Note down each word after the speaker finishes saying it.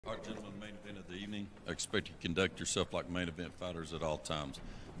All right, gentlemen, main event of the evening. I expect you to conduct yourself like main event fighters at all times.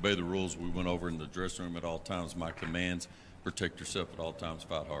 Obey the rules we went over in the dressing room at all times. My commands: protect yourself at all times,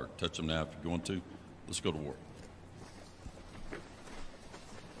 fight hard. Touch them now if you're going to. Let's go to war.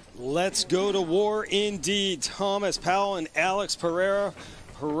 Let's go to war indeed. Thomas Powell and Alex Pereira.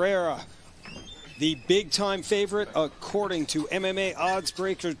 The big-time favorite, according to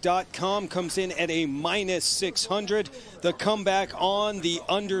MMAOddsBreakers.com, comes in at a -600. The comeback on the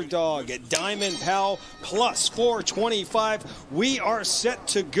underdog, Diamond Powell, plus 425. We are set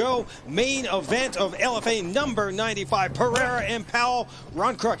to go. Main event of LFA number 95. Pereira and Powell.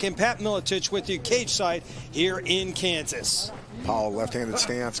 Ron Kruk and Pat Miletich with you cage side here in Kansas. Powell, left-handed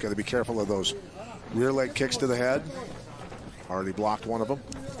stance. Got to be careful of those rear leg kicks to the head. Already blocked one of them.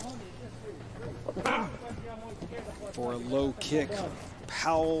 For a low kick,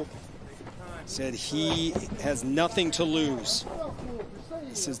 Powell said he has nothing to lose.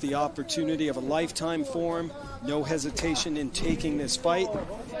 This is the opportunity of a lifetime for him. No hesitation in taking this fight.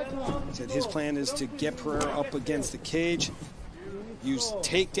 He said his plan is to get Pereira up against the cage, use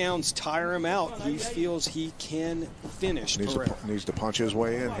takedowns, tire him out. He feels he can finish Pereira. Needs to punch his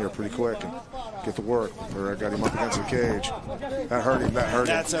way in here pretty quick and get to work. Pereira got him up against the cage. That hurt him.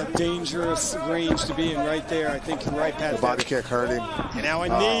 That's a dangerous range to be in right there. I think you're right, Pat. The body kick hurt him. And now a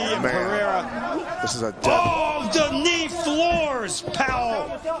knee, and Pereira. This is a the knee floors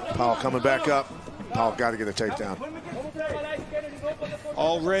Powell. Powell coming back up. Powell got to get a takedown.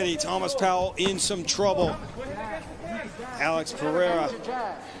 Already, Thomas Powell in some trouble. Alex Pereira.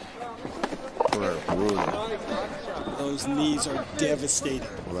 Brutal. Those knees are devastating.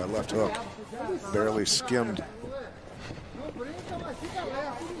 Well, that left hook barely skimmed.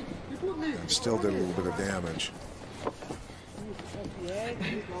 And still did a little bit of damage.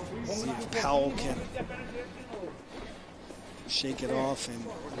 See if Powell can shake it off and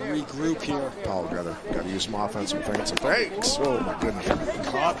regroup here. Powell got to use some offensive feints and fakes. Oh my goodness!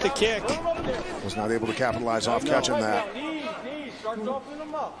 Caught the kick. Was not able to capitalize off catching that.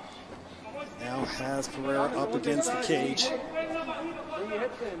 Now has Pereira up against the cage.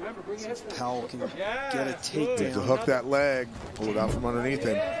 Powell can get a takedown. Need to hook that leg, pull it out from underneath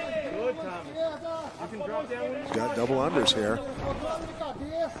him. He's got double unders here.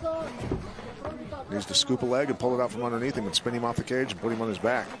 Needs to scoop a leg and pull it out from underneath him and spin him off the cage and put him on his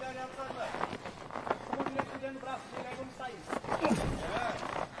back.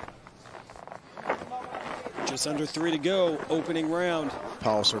 Just under 3 to go, opening round.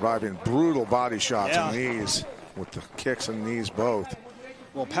 Powell surviving brutal body shots and knees with the kicks and knees both.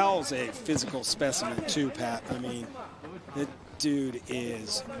 Well, Powell's a physical specimen too, Pat. I mean, that dude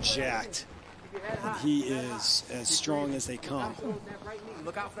is jacked. And he is as strong as they come.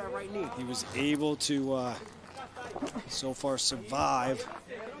 Look out for that right knee. He was able to so far survive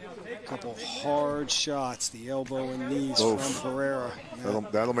a couple hard shots, the elbow and knees from Pereira.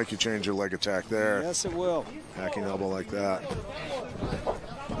 That'll make you change your leg attack there. Yes, it will. Hacking elbow like that.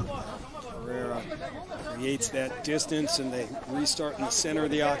 Pereira creates that distance, and they restart in the center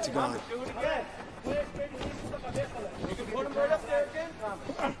of the octagon.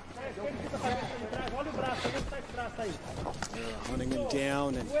 Hunting him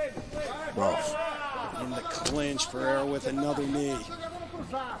down and in the clinch. Pereira with another knee.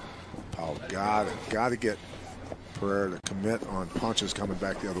 Powell got to get Pereira to commit on punches coming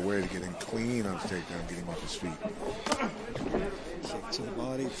back the other way to get him clean on the takedown, get him off his feet. Kick to the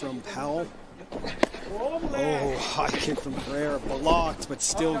body from Powell. Oh, high kick from Pereira, blocked, but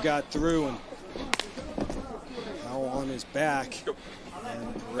still got through. And Powell on his back.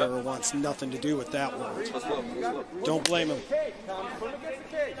 And Pereira wants nothing to do with that one. Don't blame him.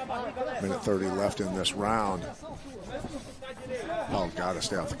 Minute 30 left in this round. Powell's got to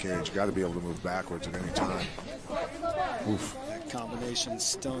stay off the cage. Got to be able to move backwards at any time. Oof. That combination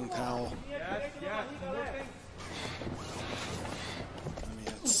stung Powell. I mean,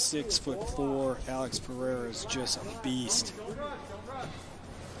 at 6'4", Alex Pereira is just a beast.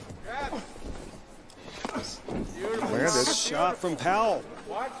 Landed. Shot from Powell.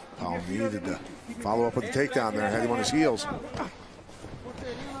 Powell needed to follow up with the takedown there. Had him on his heels. Powell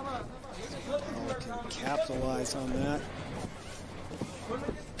can capitalize on that.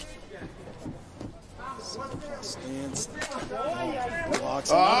 Stance. Blocks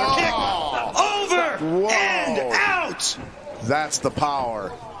another kick. Over and out. That's the power.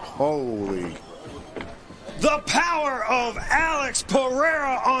 Holy. The power of Alex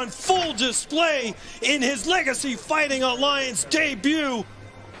Pereira on full display in his Legacy Fighting Alliance debut.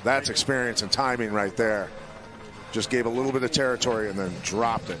 That's experience and timing right there. Just gave a little bit of territory and then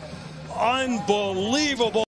dropped it. Unbelievable.